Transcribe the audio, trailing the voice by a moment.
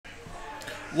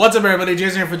What's up, everybody?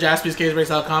 Jason here for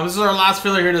JaspysCaseBreaks.com. This is our last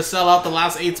filler here to sell out the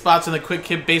last 8 spots in the Quick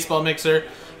Hit Baseball Mixer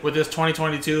with this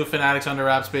 2022 Fanatics Under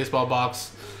Wraps Baseball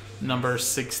Box number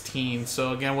 16.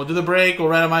 So again, we'll do the break, we'll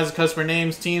randomize the customer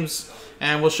names, teams,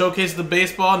 and we'll showcase the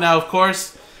baseball. Now, of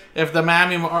course,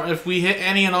 if we hit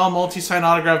any and all multi-sign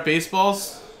autograph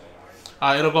baseballs,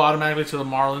 it'll go automatically to the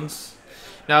Marlins.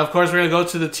 Now, of course, we're going to go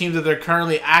to the teams that they're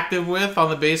currently active with on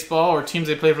the baseball, or teams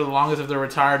they play for the longest if they're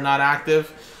retired, not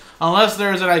active. Unless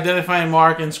there is an identifying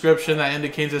mark, inscription that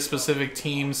indicates a specific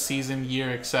team, season, year,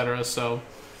 etc. So,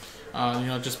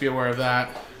 just be aware of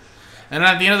that. And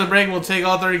at the end of the break, we'll take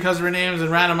all 30 customer names and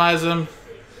randomize them.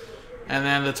 And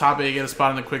then the top 8 get a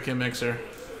spot in the Quick Hit Mixer.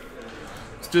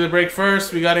 Let's do the break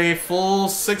first. We got a full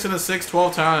 6 and a 6,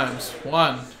 12 times.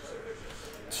 1,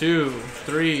 2,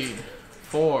 3,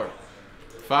 4,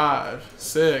 5,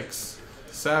 6,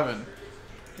 7,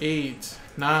 8,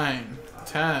 9,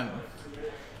 10.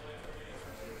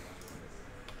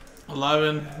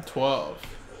 11, 12.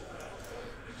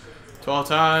 12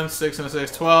 times, 6 and a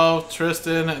 6, 12.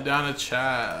 Tristan down to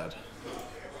Chad.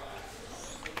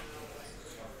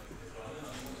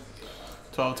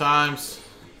 12 times.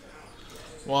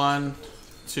 1,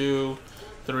 2,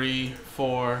 3,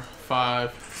 4,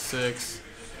 5, 6,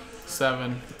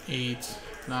 7, 8,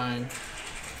 9,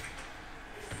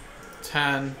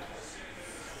 10,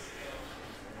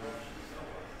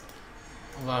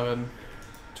 11,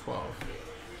 12.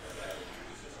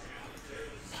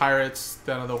 Pirates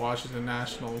down to the Washington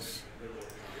Nationals.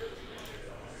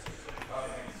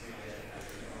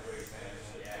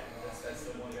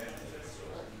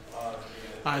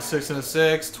 Alright, 6 and a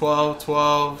 6, 12,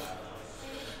 12.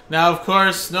 Now, of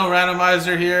course, no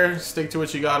randomizer here. Stick to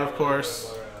what you got, of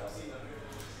course.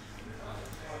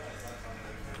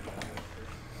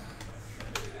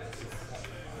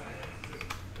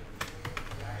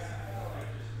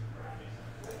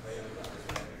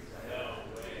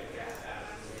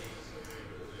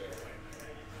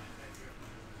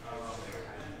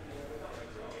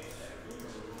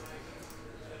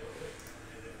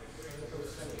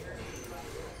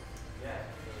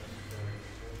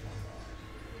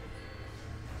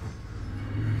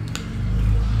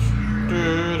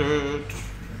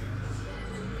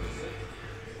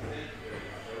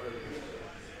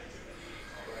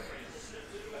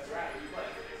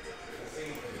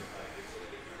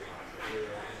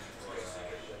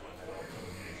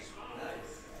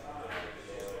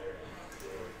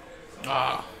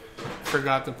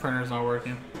 Forgot the printer's not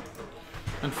working.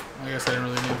 And I guess I didn't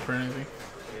really need to print anything.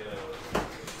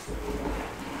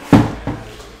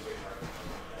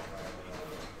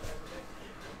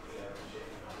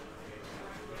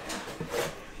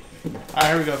 Alright,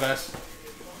 here we go, guys.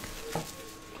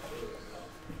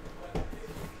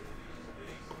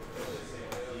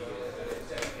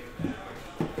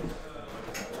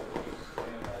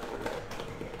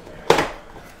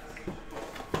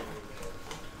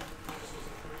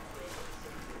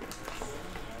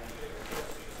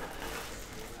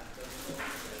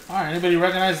 Alright, anybody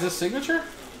recognize this signature?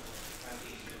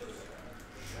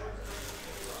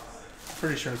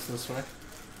 Pretty sure it's this way.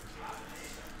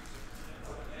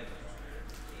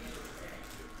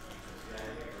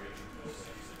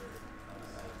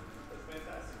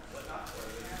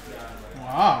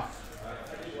 Wow.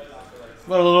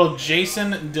 What a little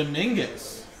Jason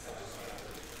Dominguez.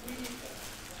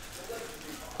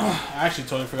 I actually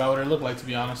totally forgot what it looked like, to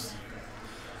be honest.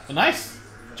 But nice.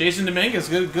 Jason Dominguez,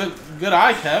 good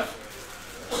eye, Kev.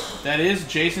 That is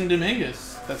Jason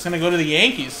Dominguez. That's gonna go to the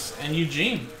Yankees and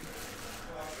Eugene.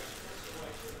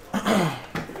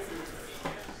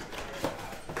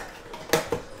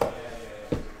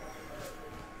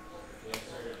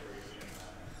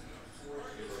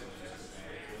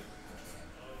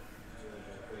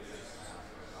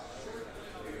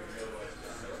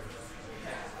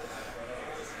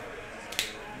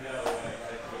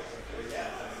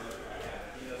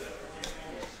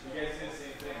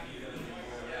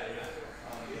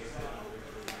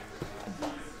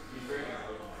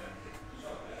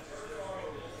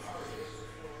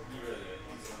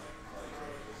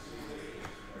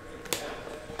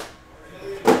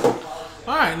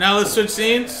 Alright, now let's switch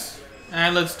scenes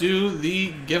and let's do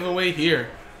the giveaway here.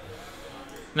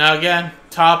 Now again,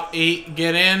 top 8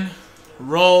 get in,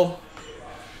 roll,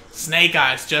 snake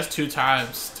eyes just 2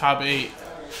 times, top 8.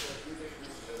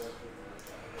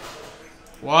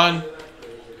 1,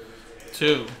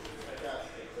 2.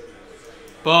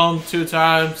 Boom, 2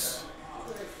 times.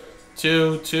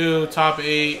 2, 2, top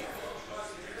 8.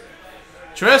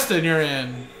 Tristan, you're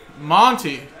in.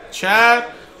 Monty,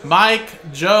 Chad,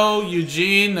 Mike, Joe,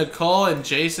 Eugene, Nicole, and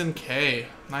Jason K.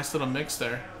 Nice little mix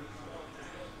there.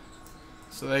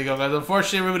 So there you go, guys.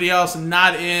 Unfortunately, everybody else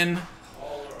not in.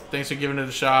 Thanks for giving it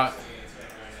a shot.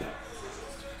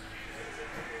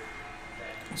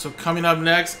 So coming up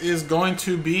next is going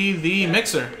to be the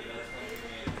mixer.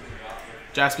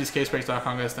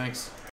 JaspysCaseBreaks.com, guys. Thanks.